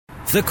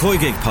The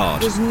Koigig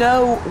Pod. There's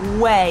no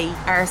way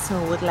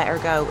Arsenal would let her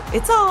go.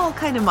 It's all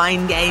kind of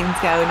mind games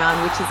going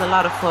on, which is a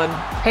lot of fun.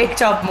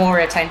 Picked up more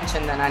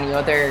attention than any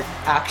other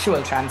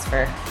actual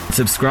transfer.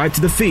 Subscribe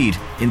to the feed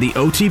in the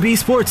OTB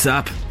Sports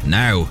app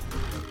now.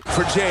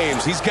 For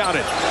James, he's got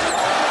it.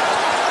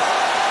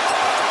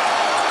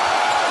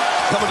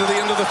 Coming to the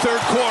end of the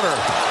third quarter.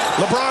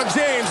 LeBron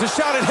James, a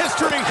shot at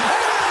history. And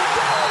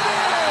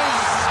there it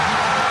is!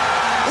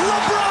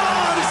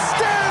 LeBron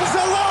stands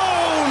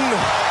alone!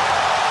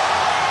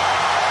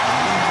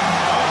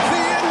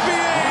 The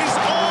NBA's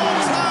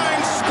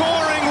all-time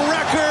scoring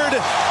record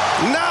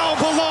now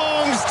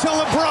belongs to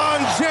LeBron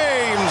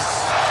James.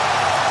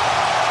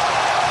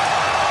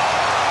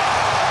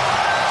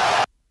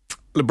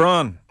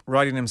 LeBron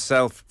riding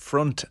himself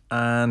front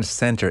and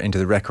centre into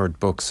the record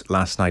books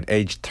last night.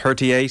 Aged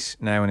 38,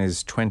 now in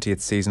his 20th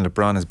season,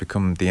 LeBron has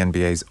become the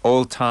NBA's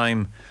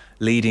all-time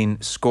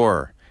leading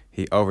scorer.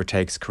 He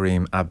overtakes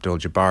Kareem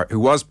Abdul-Jabbar, who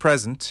was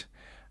present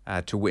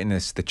to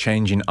witness the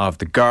changing of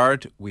the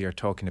guard. We are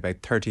talking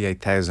about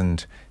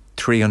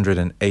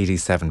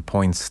 38,387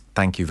 points.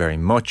 Thank you very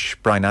much.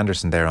 Brian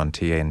Anderson there on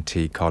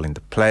TNT calling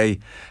the play.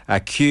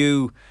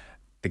 Cue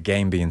the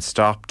game being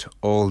stopped,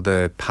 all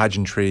the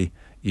pageantry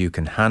you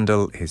can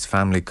handle, his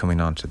family coming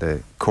onto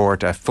the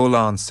court, a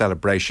full-on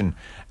celebration.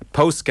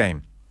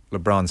 Post-game,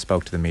 LeBron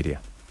spoke to the media.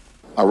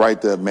 I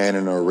write the man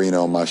in the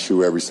arena on my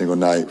shoe every single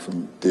night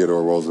from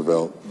Theodore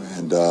Roosevelt.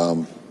 And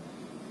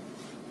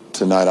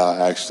tonight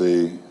I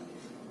actually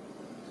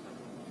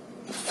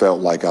felt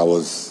like I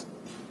was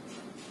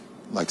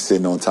like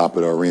sitting on top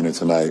of the arena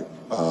tonight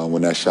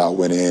when that shot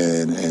went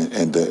in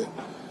and the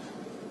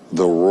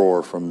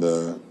roar from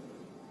the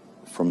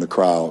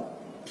crowd.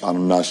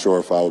 I'm not sure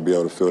if I will be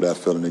able to feel that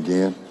feeling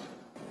again.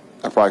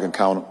 I probably can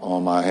count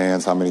on my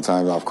hands how many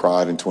times I've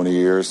cried in 20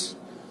 years,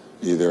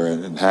 either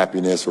in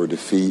happiness or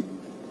defeat.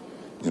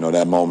 You know,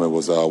 that moment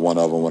was one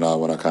of them when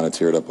I kind of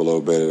teared up a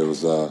little bit. It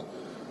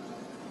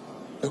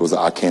was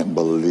I can't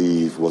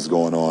believe what's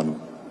going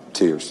on,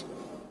 tears.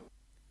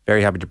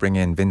 Very happy to bring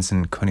in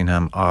Vincent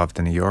Cunningham of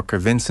The New Yorker.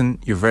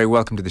 Vincent, you're very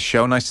welcome to the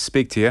show. Nice to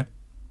speak to you.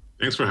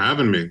 Thanks for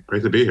having me.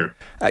 Great to be here.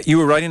 You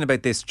were writing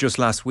about this just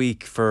last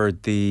week for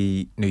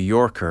The New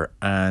Yorker,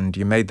 and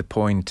you made the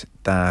point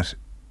that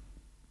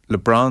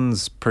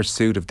LeBron's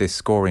pursuit of this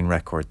scoring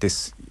record,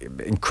 this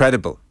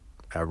incredible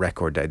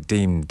record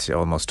deemed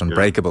almost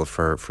unbreakable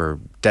for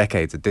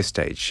decades at this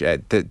stage,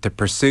 the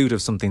pursuit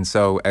of something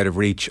so out of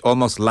reach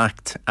almost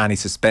lacked any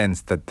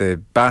suspense, that the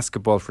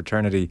basketball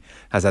fraternity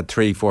has had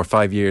 3, 4,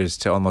 5 years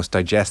to almost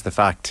digest the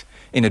fact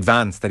in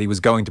advance that he was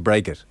going to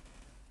break it.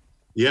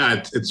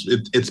 Yeah,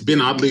 it's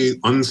been oddly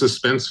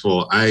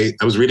unsuspenseful. I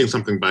was reading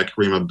something by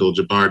Kareem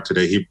Abdul-Jabbar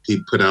today.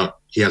 He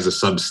has a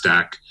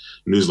Substack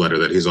newsletter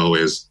that he's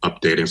always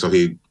updating. So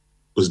he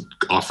was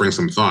offering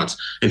some thoughts,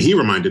 and he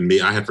reminded me,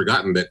 I had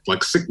forgotten that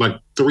like 3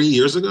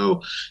 years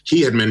ago,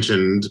 he had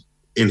mentioned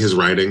in his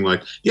writing,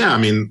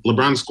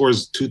 LeBron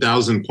scores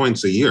 2,000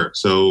 points a year.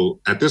 So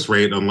at this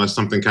rate, unless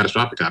something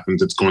catastrophic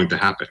happens, it's going to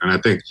happen. And I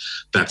think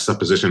that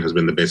supposition has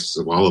been the basis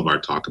of all of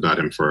our talk about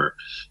him for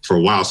a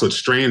while. So it's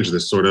strange,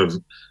 this sort of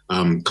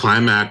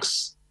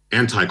anticlimax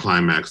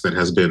that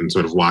has been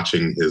sort of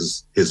watching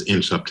his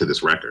inch up to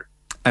this record.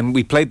 And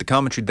we played the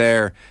commentary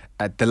there,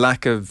 the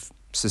lack of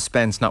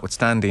suspense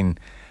notwithstanding,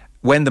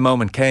 when the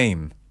moment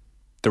came,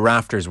 the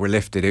rafters were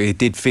lifted. It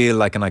did feel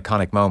like an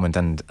iconic moment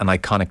and an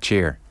iconic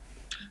cheer.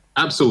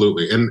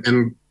 Absolutely.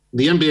 And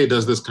the NBA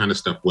does this kind of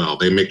stuff well.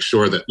 They make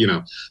sure that,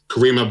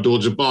 Kareem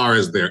Abdul-Jabbar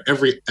is there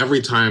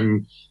every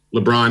time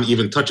LeBron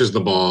even touches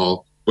the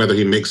ball, whether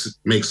he makes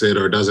it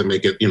or doesn't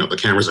make it, the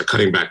cameras are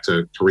cutting back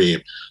to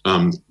Kareem.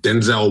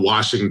 Denzel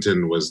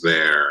Washington was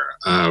there.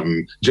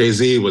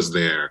 Jay-Z was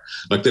there.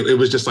 It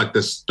was just like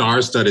this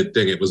star-studded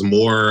thing. It was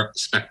more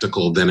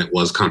spectacle than it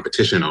was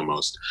competition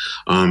almost,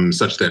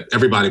 such that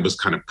everybody was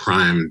kind of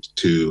primed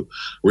to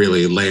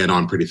really lay it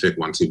on pretty thick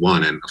once he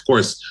won. And of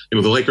course,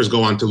 the Lakers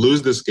go on to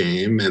lose this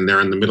game, and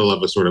they're in the middle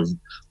of a sort of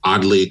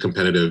oddly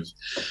competitive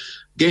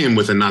game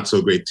with a not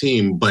so great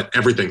team, but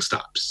everything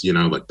stops, there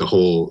are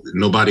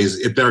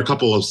a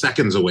couple of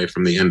seconds away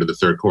from the end of the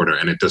third quarter,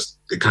 and it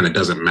kind of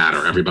doesn't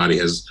matter. Everybody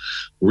has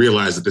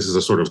realized that this is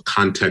a sort of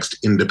context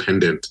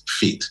independent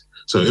feat.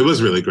 So it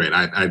was really great.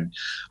 I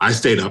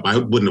stayed up. I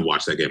wouldn't have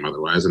watched that game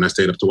otherwise, and I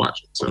stayed up to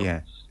watch it. So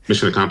yeah.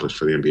 Mission accomplished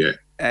for the NBA.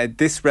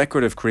 This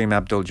record of Kareem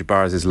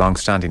Abdul-Jabbar's is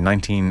long-standing,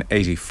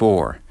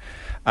 1984.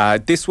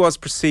 This was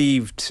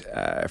perceived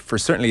for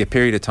certainly a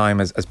period of time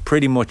as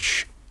pretty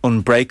much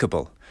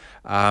unbreakable.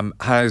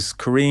 Has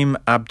Kareem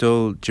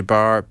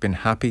Abdul-Jabbar been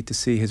happy to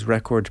see his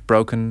record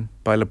broken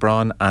by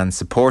LeBron and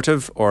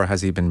supportive, or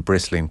has he been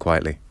bristling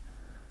quietly?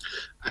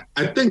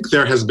 I think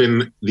there has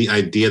been the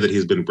idea that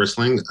he's been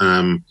bristling.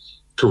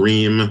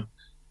 Kareem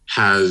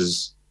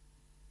has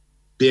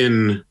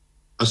been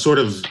a sort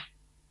of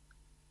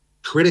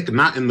critic,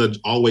 not in the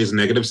always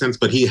negative sense,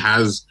 but he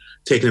has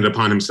taken it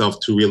upon himself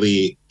to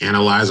really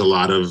analyze a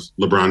lot of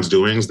LeBron's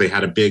doings. They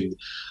had a big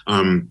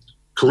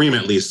Kareem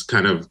at least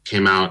kind of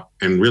came out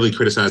and really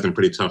criticized him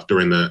pretty tough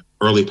during the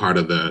early part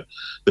of the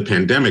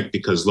pandemic,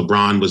 because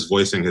LeBron was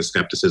voicing his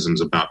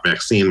skepticisms about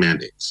vaccine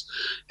mandates.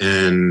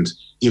 And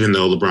even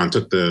though LeBron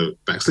took the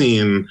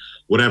vaccine,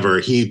 whatever,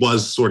 he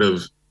was sort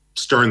of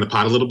stirring the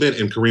pot a little bit,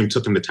 and Kareem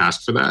took him to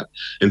task for that.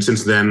 And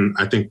since then,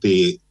 I think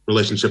the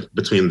relationship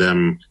between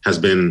them has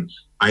been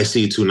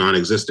icy to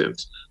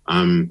non-existent.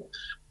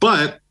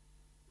 But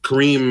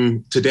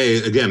Kareem today,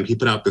 again, he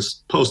put out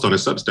this post on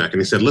his Substack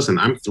and he said, listen,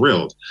 I'm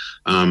thrilled.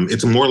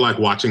 It's more like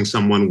watching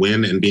someone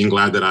win and being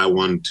glad that I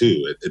won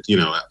too.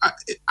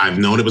 I've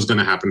known it was going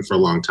to happen for a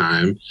long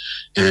time.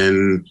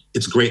 And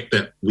it's great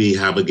that we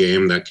have a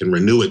game that can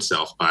renew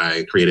itself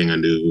by creating a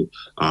new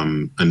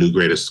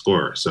greatest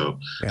scorer. So,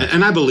 yeah.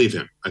 And I believe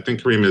him. I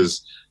think Kareem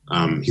is,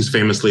 he's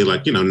famously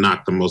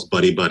not the most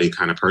buddy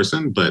kind of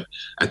person, but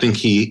I think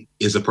he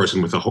is a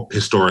person with a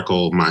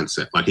historical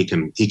mindset. Like he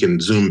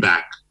can zoom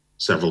back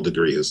several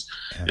degrees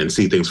and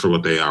see things for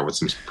what they are with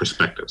some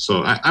perspective.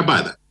 So I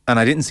buy that. And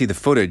I didn't see the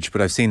footage,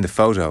 but I've seen the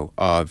photo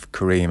of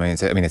Kareem.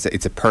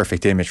 It's a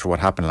perfect image for what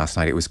happened last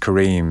night. It was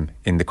Kareem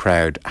in the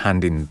crowd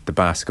handing the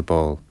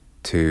basketball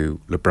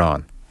to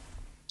LeBron.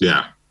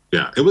 Yeah.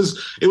 It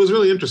was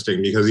really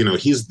interesting because,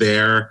 he's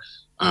there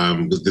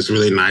with this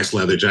really nice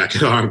leather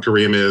jacket on,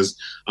 Kareem is.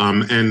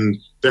 And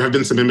there have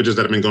been some images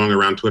that have been going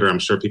around Twitter, I'm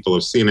sure people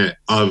have seen it,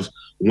 of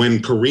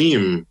when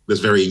Kareem, this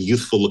very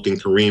youthful-looking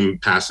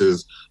Kareem,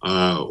 passes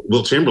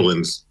Wilt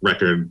Chamberlain's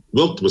record.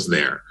 Wilt was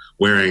there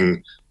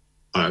wearing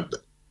a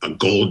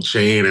gold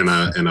chain and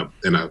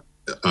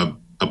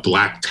a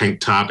black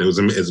tank top. It's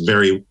a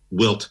very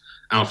Wilt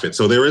outfit.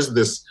 So there is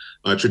this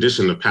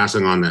tradition of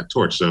passing on that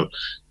torch. So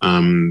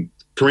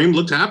Kareem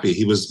looked happy.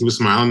 He was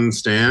smiling in the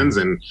stands,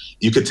 and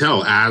you could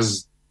tell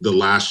as the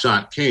last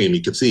shot came,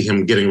 you could see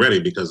him getting ready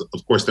because,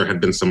 of course, there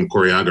had been some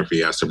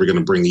choreography as to we're going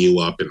to bring you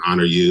up and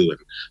honor you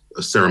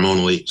and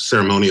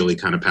ceremonially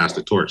kind of pass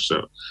the torch.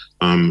 So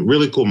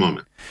really cool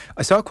moment.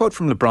 I saw a quote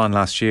from LeBron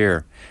last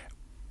year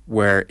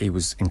where he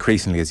was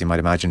increasingly, as you might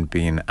imagine,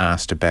 being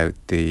asked about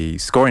the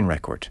scoring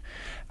record.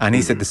 And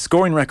he said, the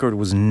scoring record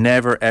was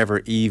never,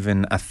 ever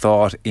even a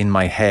thought in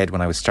my head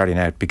when I was starting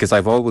out because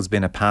I've always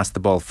been a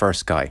pass-the-ball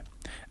first guy.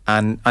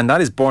 And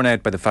that is borne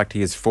out by the fact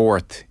he is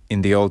fourth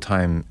in the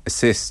all-time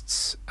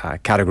assists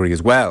category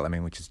as well. I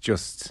mean, which is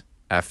just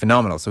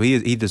phenomenal. So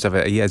he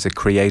has a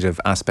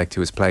creative aspect to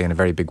his play in a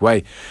very big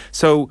way.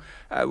 So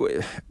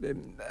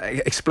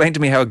explain to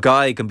me how a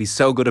guy can be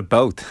so good at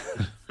both.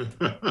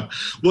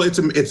 Well,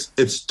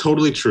 it's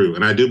totally true,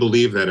 and I do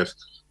believe that if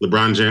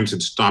LeBron James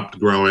had stopped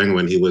growing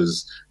when he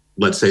was,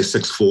 let's say,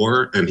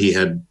 6'4", and he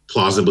had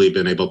plausibly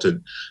been able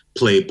to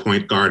play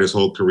point guard his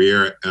whole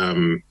career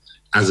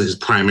as his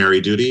primary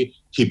duty,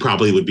 he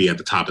probably would be at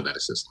the top of that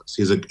assist list.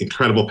 He's an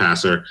incredible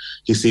passer.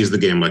 He sees the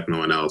game like no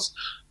one else.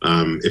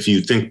 If you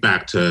think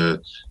back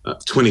to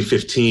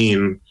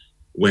 2015,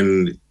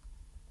 when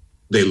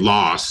they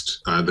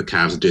lost, the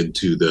Cavs did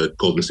to the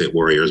Golden State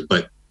Warriors,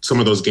 but some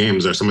of those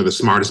games are some of the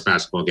smartest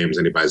basketball games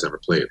anybody's ever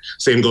played.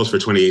 Same goes for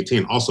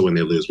 2018, also when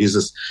they lose. He's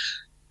this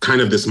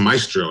kind of this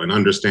maestro and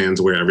understands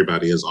where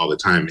everybody is all the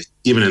time,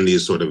 even in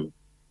these sort of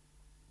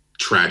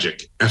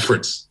tragic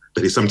efforts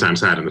that he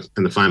sometimes had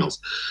in the finals.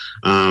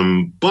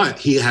 But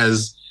he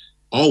has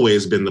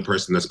always been the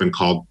person that's been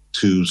called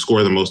to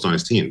score the most on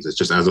his teams. It's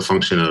just as a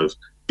function of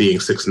being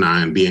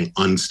 6'9", being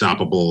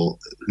unstoppable.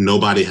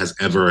 Nobody has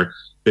ever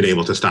been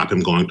able to stop him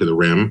going to the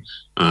rim.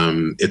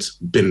 It's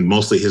been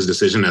mostly his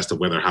decision as to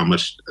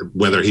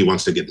whether he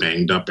wants to get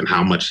banged up and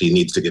how much he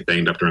needs to get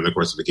banged up during the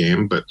course of the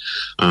game. But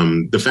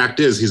the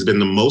fact is, he's been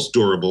the most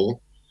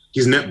durable.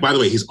 By the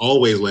way, he's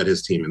always led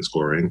his team in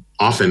scoring,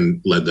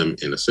 often led them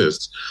in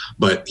assists,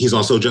 but he's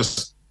also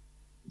just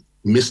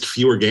missed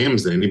fewer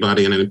games than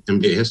anybody in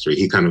NBA history.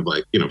 He kind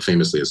of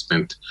famously has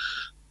spent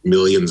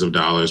millions of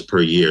dollars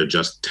per year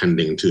just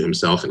tending to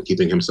himself and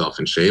keeping himself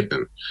in shape.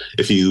 And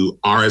if you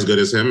are as good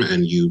as him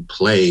and you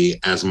play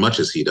as much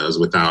as he does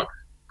without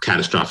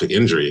catastrophic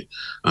injury,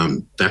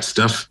 that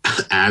stuff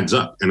adds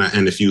up.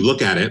 And if you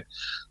look at it,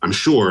 I'm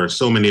sure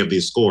so many of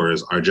these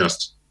scores are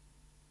just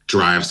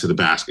drives to the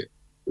basket.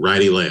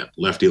 Righty layup,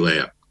 lefty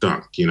layup,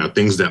 dunk,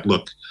 things that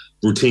look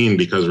routine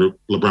because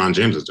LeBron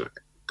James is doing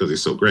it because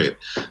he's so great.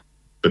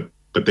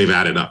 But they've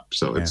added up.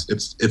 So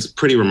it's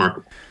pretty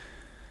remarkable.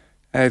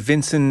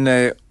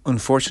 Vincent,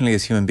 unfortunately,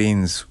 as human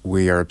beings,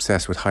 we are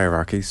obsessed with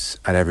hierarchies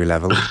at every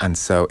level. And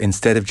so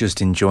instead of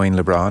just enjoying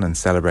LeBron and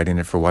celebrating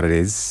it for what it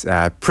is,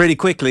 pretty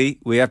quickly,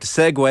 we have to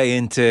segue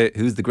into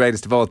who's the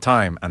greatest of all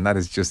time. And that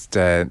is just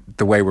the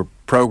way we're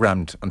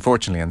programmed,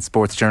 unfortunately. And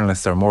sports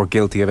journalists are more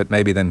guilty of it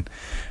maybe than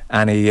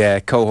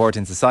any cohort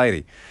in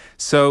society.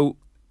 So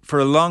for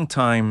a long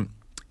time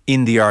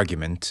in the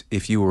argument,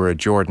 if you were a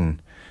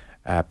Jordan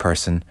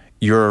person,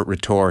 your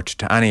retort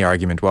to any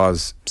argument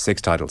was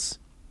 6 titles.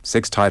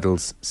 6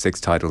 titles,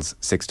 6 titles,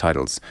 6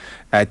 titles.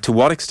 To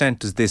what extent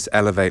does this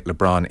elevate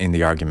LeBron in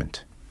the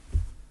argument?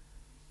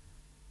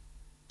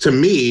 To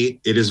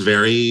me, it is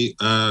very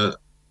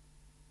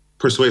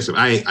persuasive.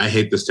 I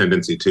hate this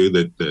tendency too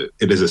that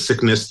it is a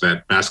sickness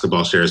that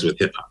basketball shares with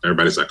hip hop.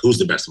 Everybody's like, who's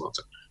the best of all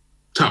time?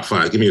 Top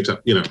five. Give me your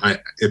top.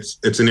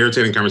 It's an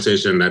irritating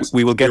conversation.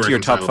 We will get to your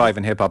top five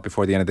in hip hop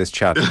before the end of this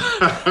chat.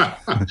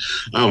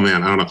 Oh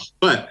man, I don't know,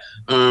 but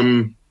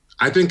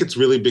I think it's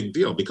really big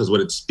deal because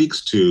what it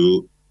speaks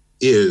to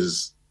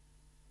is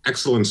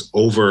excellence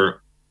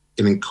over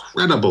an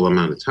incredible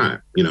amount of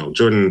time.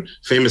 Jordan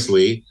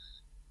famously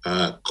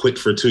quit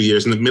for 2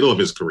 years in the middle of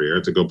his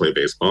career to go play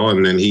baseball,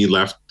 and then he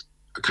left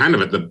kind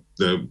of at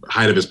the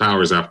height of his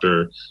powers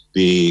after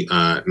the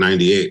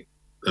 98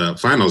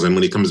 finals. And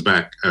when he comes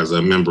back as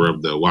a member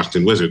of the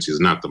Washington Wizards, he's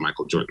not the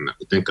Michael Jordan that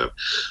we think of.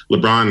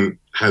 LeBron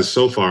has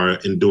so far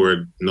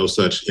endured no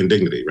such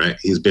indignity, right?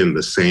 He's been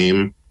the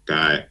same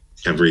guy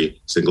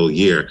every single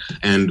year.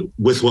 And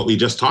with what we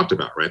just talked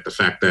about, right? The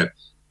fact that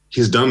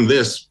he's done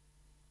this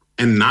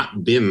and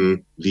not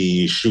been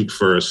the shoot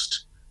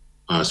first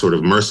sort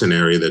of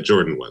mercenary that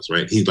Jordan was,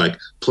 right? He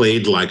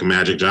played like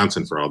Magic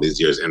Johnson for all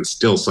these years and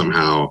still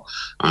somehow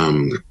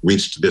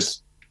reached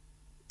this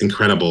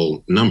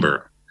incredible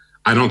number.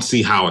 I don't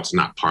see how it's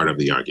not part of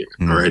the argument,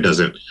 or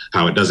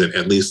how it doesn't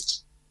at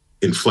least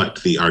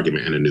inflect the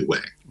argument in a new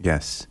way.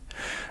 Yes.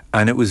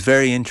 And it was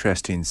very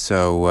interesting.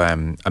 So,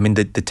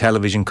 the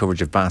television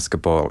coverage of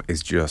basketball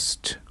is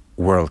just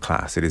world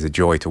class. It is a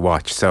joy to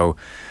watch. So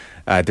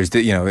there's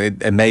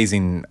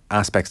amazing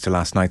aspects to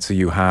last night. So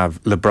you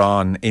have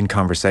LeBron in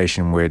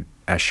conversation with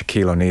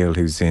Shaquille O'Neal,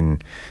 who's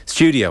in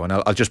studio, and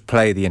I'll just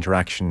play the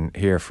interaction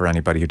here for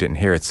anybody who didn't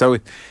hear it. So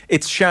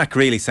it's Shaq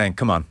really saying,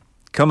 come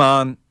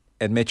on,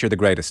 admit you're the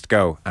greatest,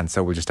 go. And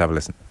so we'll just have a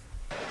listen.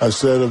 I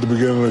said at the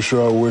beginning of the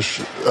show, I wish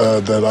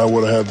that I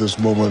would have had this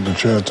moment, the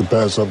chance to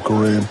pass up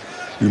Kareem.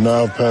 You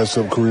now pass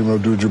up Kareem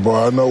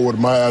Abdul-Jabbar. I know what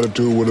my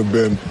attitude would have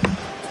been.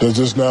 Does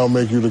this now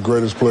make you the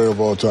greatest player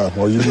of all time?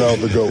 Are you now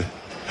the GOAT?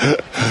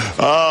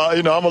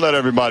 I'm gonna let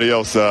everybody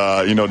else,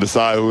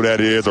 decide who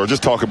that is, or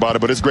just talk about it.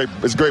 But it's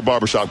great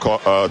barbershop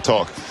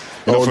talk.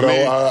 I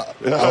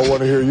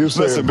want to hear you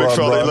say it,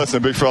 Bron.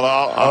 Listen, big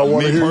fella. I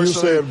want to hear you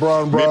say it,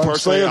 Bron. Me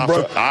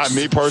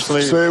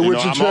personally, say it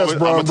with your chest,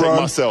 Bron.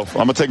 I'm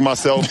gonna take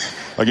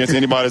myself against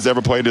anybody that's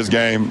ever played this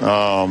game.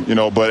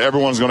 But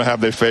everyone's gonna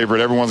have their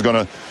favorite. Everyone's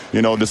gonna,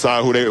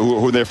 decide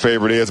who their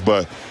favorite is.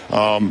 But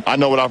I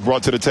know what I've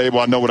brought to the table.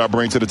 I know what I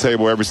bring to the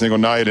table every single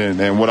night,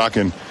 and what I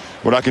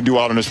can do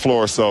out on this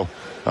floor. So.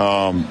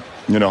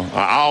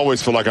 I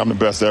always feel like I'm the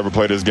best to ever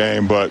play this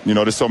game, but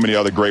there's so many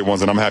other great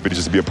ones, and I'm happy to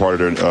just be a part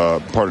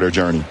of their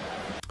journey.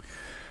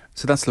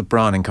 So that's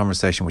LeBron in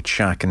conversation with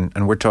Shaq,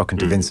 and we're talking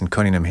to Vincent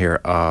Cunningham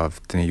here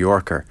of The New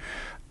Yorker.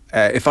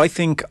 If I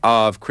think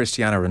of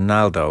Cristiano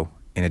Ronaldo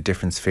in a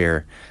different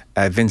sphere,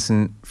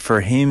 Vincent,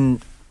 for him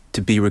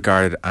to be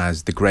regarded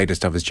as the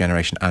greatest of his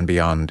generation and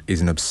beyond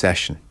is an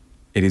obsession.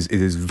 It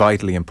is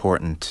vitally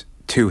important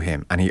to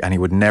him, and he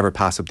would never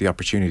pass up the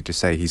opportunity to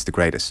say he's the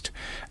greatest.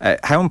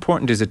 How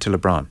important is it to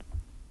LeBron?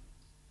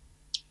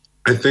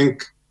 I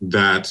think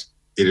that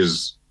it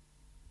is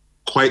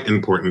quite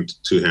important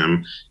to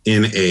him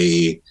in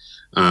he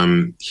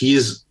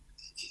is,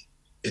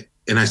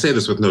 and I say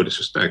this with no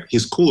disrespect,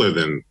 he's cooler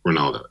than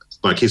Ronaldo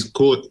is. He's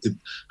cool.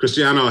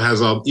 Cristiano has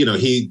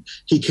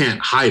he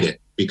can't hide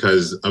it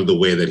because of the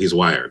way that he's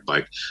wired.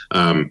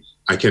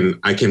 I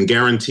can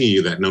guarantee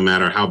you that no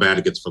matter how bad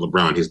it gets for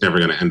LeBron, he's never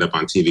going to end up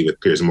on TV with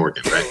Piers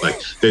Morgan, right?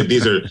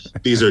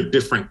 These are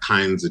different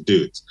kinds of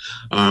dudes.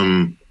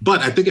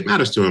 But I think it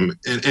matters to him,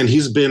 and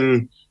he's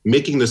been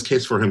making this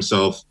case for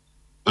himself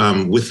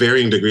with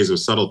varying degrees of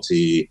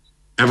subtlety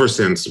ever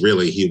since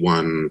really he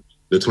won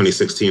the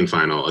 2016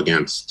 final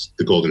against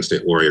the Golden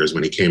State Warriors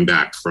when he came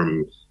back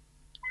from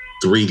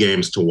 3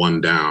 games to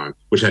 1 down,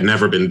 which had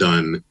never been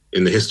done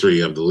in the history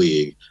of the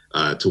league.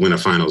 To win a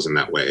finals in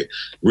that way,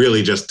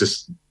 really just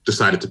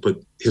decided to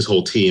put his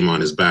whole team on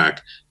his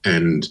back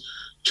and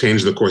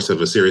change the course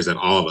of a series that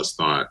all of us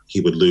thought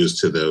he would lose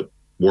to the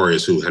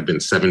Warriors, who had been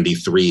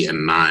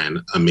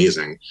 73-9,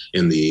 amazing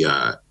in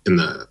the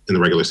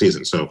regular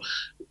season. So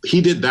he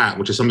did that,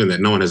 which is something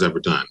that no one has ever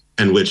done,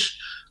 and which,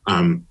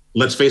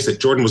 let's face it,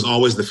 Jordan was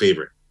always the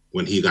favorite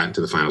when he got into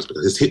the finals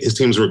because his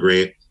teams were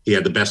great. He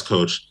had the best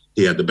coach.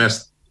 He had the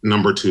best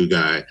number 2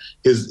 guy.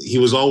 He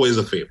was always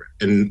a favorite.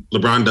 And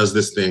LeBron does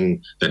this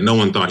thing that no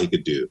one thought he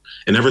could do.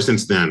 And ever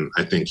since then,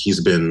 I think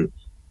he's been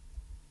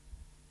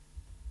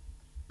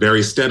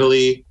very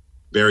steadily,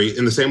 very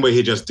in the same way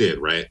he just did,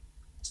 right?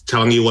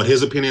 Telling you what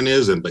his opinion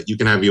is, but you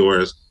can have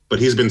yours. But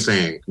he's been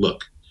saying,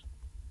 look,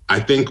 I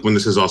think when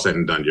this is all said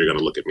and done, you're going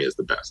to look at me as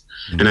the best.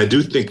 Mm-hmm. And I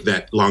do think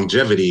that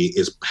longevity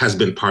has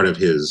been part of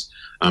his,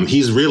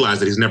 he's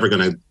realized that he's never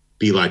going to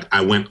be like, I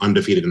went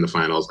undefeated in the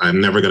finals.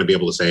 I'm never going to be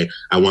able to say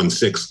I won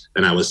 6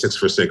 and I was 6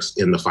 for 6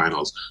 in the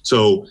finals.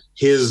 So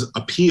his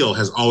appeal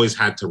has always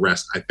had to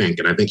rest, I think.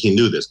 And I think he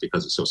knew this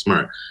because he's so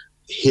smart.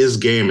 His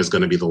game is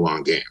going to be the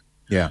long game.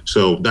 Yeah.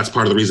 So that's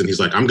part of the reason he's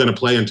like, I'm going to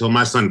play until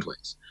my son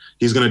plays.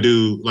 He's going to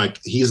do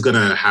he's going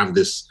to have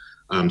this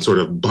sort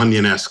of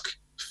Bunyan-esque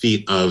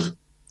feat of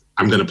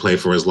I'm going to play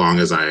for as long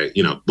as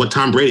what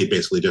Tom Brady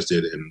basically just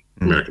did in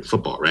American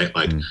football, right?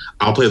 Like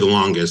I'll play the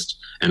longest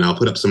and I'll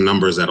put up some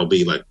numbers that'll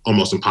be like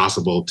almost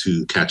impossible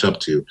to catch up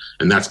to.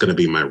 And that's going to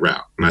be my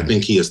route. And I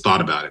think he has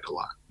thought about it a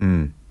lot.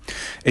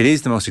 It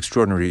is the most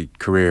extraordinary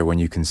career when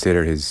you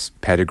consider his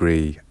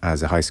pedigree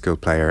as a high school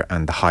player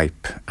and the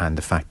hype and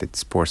the fact that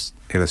Sports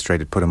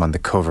Illustrated put him on the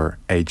cover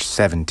age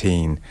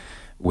 17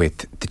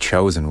 with The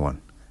Chosen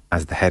One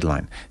as the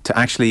headline. To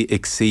actually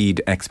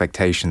exceed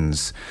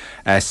expectations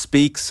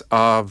speaks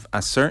of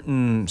a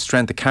certain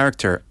strength of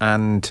character.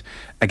 And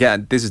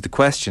again, this is the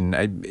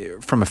question.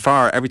 From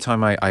afar, every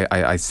time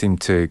I seem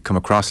to come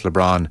across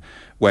LeBron,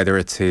 whether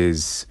it's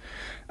his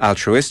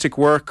altruistic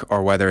work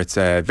or whether it's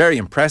a very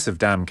impressive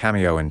damn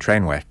cameo in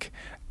Trainwreck,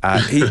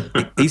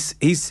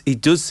 he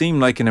does seem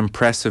like an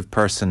impressive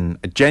person,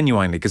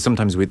 genuinely, because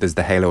sometimes there's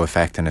the halo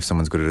effect, and if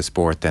someone's good at a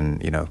sport, then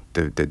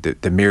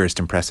the merest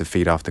impressive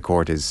feat off the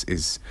court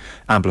is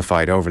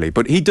amplified overly.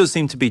 But he does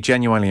seem to be a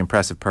genuinely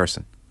impressive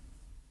person.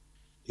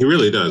 He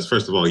really does.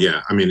 First of all,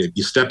 yeah. I mean, if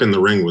you step in the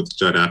ring with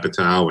Judd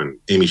Apatow and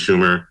Amy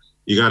Schumer,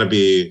 you got to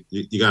be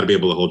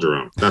able to hold your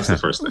own. That's the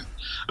first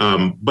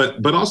thing.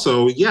 But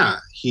also, yeah,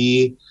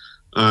 he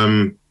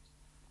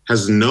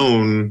has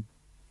known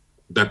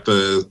that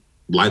the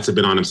lights have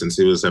been on him since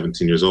he was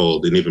 17 years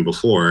old and even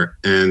before,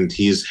 and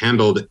he's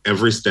handled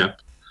every step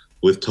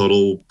with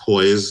total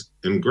poise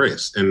and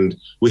grace. And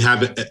we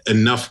have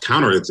enough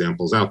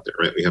counterexamples out there,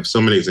 right? We have so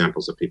many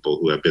examples of people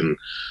who have been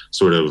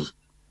sort of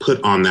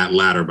put on that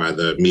ladder by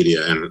the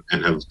media and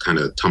have kind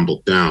of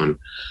tumbled down.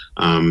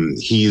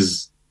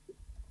 He's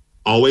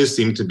always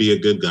seemed to be a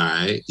good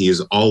guy.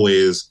 He's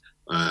always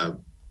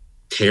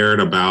cared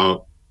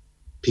about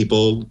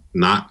people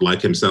not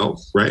like himself,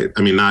 right?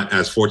 I mean, not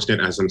as fortunate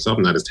as himself,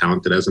 not as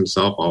talented as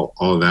himself, all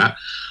of that,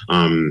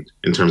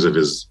 in terms of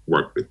his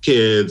work with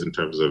kids, in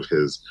terms of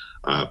his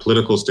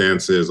political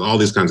stances, all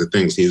these kinds of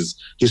things. He's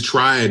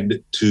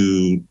tried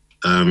to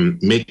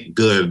make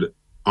good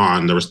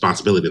on the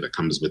responsibility that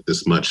comes with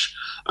this much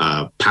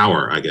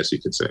power, I guess you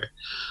could say.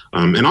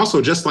 And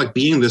also, just like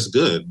being this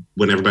good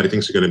when everybody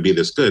thinks you're going to be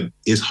this good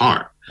is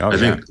hard. I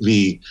think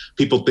the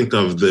people think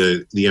of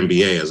the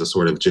NBA as a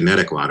sort of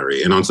genetic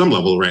lottery. And on some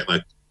level, right,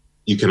 like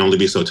you can only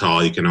be so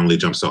tall, you can only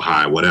jump so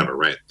high, whatever,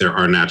 right? There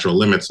are natural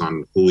limits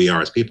on who we are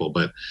as people.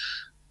 But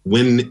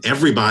when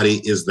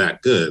everybody is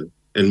that good,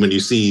 and when you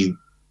see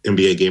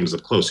NBA games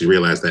up close, you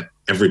realize that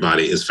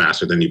everybody is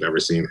faster than you've ever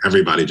seen.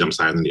 Everybody jumps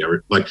higher than you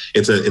ever, like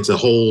it's a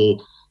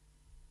whole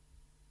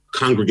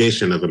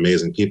congregation of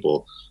amazing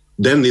people.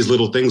 Then these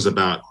little things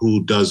about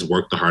who does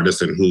work the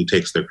hardest and who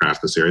takes their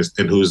craft the serious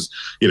and who's,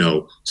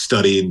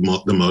 studied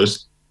the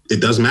most,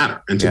 it does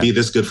matter. And to be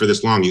this good for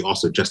this long, you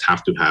also just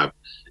have to have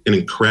an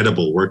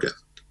incredible work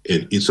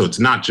ethic. So it's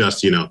not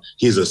just,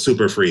 he's a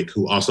super freak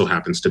who also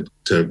happens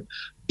to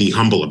be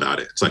humble about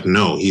it. It's like,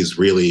 no, he's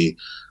really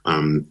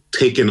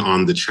taken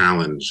on the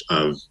challenge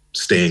of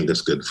staying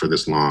this good for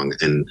this long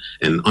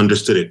and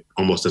understood it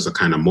almost as a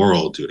kind of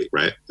moral duty,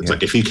 right? It's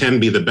like, if you can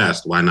be the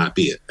best, why not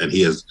be it? And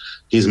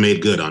he's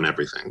made good on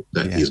everything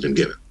that he's been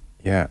given.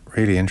 Yeah,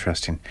 really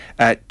interesting.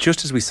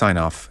 Just as we sign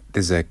off,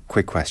 there's a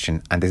quick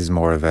question, and this is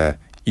more of a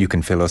you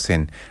can fill us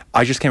in.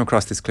 I just came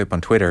across this clip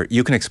on Twitter.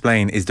 You can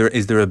explain, is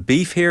there a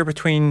beef here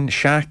between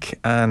Shaq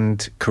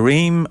and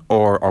Kareem,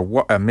 or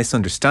what, a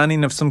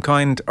misunderstanding of some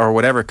kind or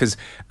whatever? Because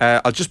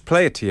I'll just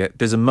play it to you.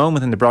 There's a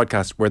moment in the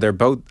broadcast where they're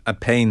both at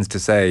pains to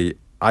say,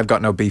 I've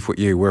got no beef with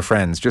you, we're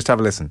friends. Just have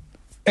a listen.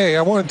 Hey,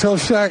 I want to tell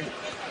Shaq,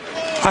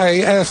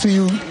 I asked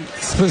you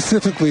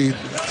specifically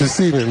this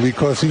evening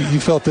because you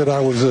felt that I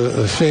was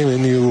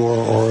shaming you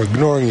or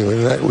ignoring you,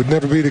 and that would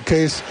never be the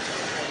case.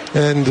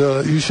 And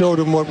you showed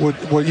him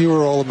what you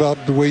were all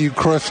about, the way you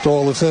crushed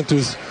all the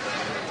centers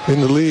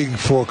in the league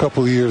for a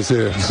couple of years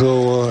there.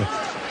 So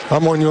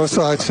I'm on your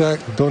side,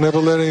 Shaq. Don't ever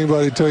let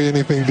anybody tell you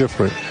anything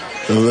different.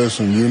 And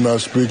listen, you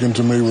not speaking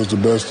to me was the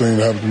best thing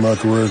that happened to my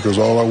career because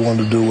all I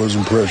wanted to do was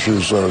impress you,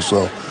 sir.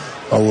 So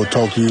I will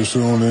talk to you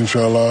soon,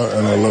 inshallah,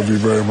 and I love you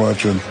very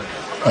much. And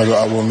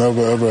I will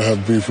never, ever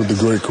have beef with the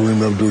great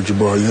Kareem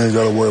Abdul-Jabbar. You ain't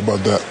got to worry about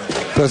that.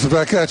 Pass it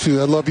back at you.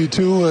 I love you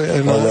too,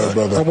 and all right,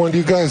 brother. I want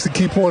you guys to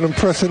keep on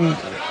impressing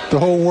the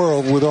whole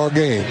world with our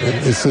game.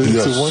 It's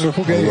a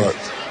wonderful game. All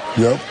right.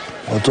 Yep.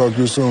 I'll talk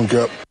to you soon,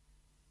 Cap.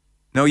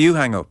 No, you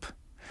hang up.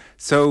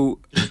 So,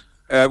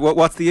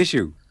 what's the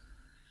issue?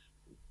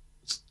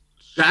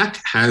 Shaq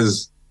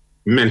has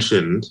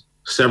mentioned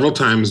several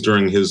times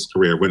during his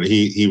career when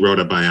he wrote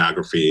a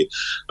biography,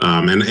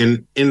 and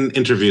in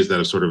interviews that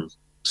have sort of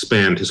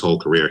spanned his whole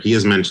career, he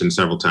has mentioned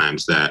several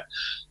times that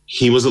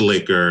he was a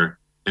Laker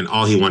and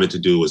all he wanted to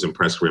do was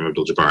impress Kareem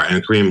Abdul-Jabbar.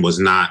 And Kareem was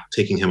not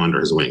taking him under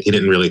his wing. He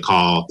didn't really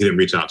call, he didn't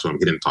reach out to him,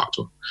 he didn't talk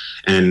to him.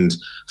 And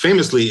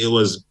famously, it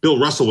was Bill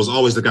Russell was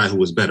always the guy who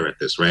was better at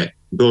this, right?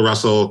 Bill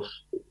Russell,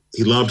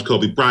 he loved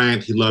Kobe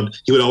Bryant. He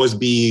would always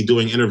be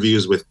doing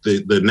interviews with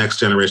the next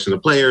generation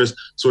of players,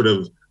 sort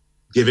of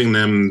giving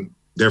them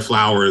their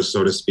flowers,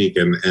 so to speak,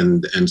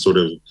 and sort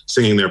of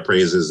singing their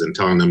praises and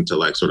telling them to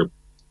like sort of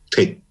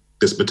take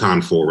this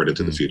baton forward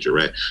into the future,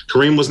 right?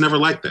 Kareem was never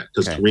like that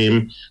because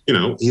Kareem,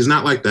 he's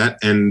not like that.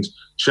 And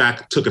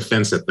Shaq took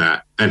offense at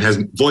that and has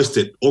voiced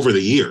it over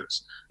the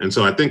years. And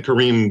so I think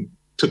Kareem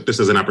took this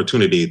as an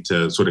opportunity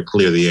to sort of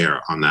clear the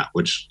air on that,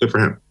 which good for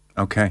him.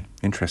 Okay,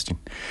 interesting.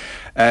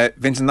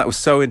 Vincent, that was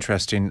so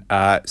interesting.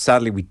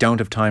 Sadly, we don't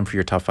have time for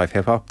your top 5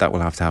 hip-hop. That will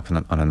have to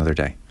happen on another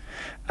day.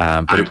 I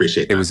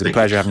appreciate that. It was a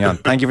pleasure having you on.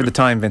 Thank you for the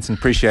time, Vincent.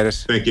 Appreciate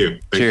it. Thank you.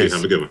 Cheers.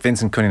 Have a good one.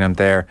 Vincent Cunningham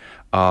there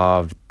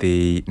of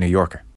The New Yorker.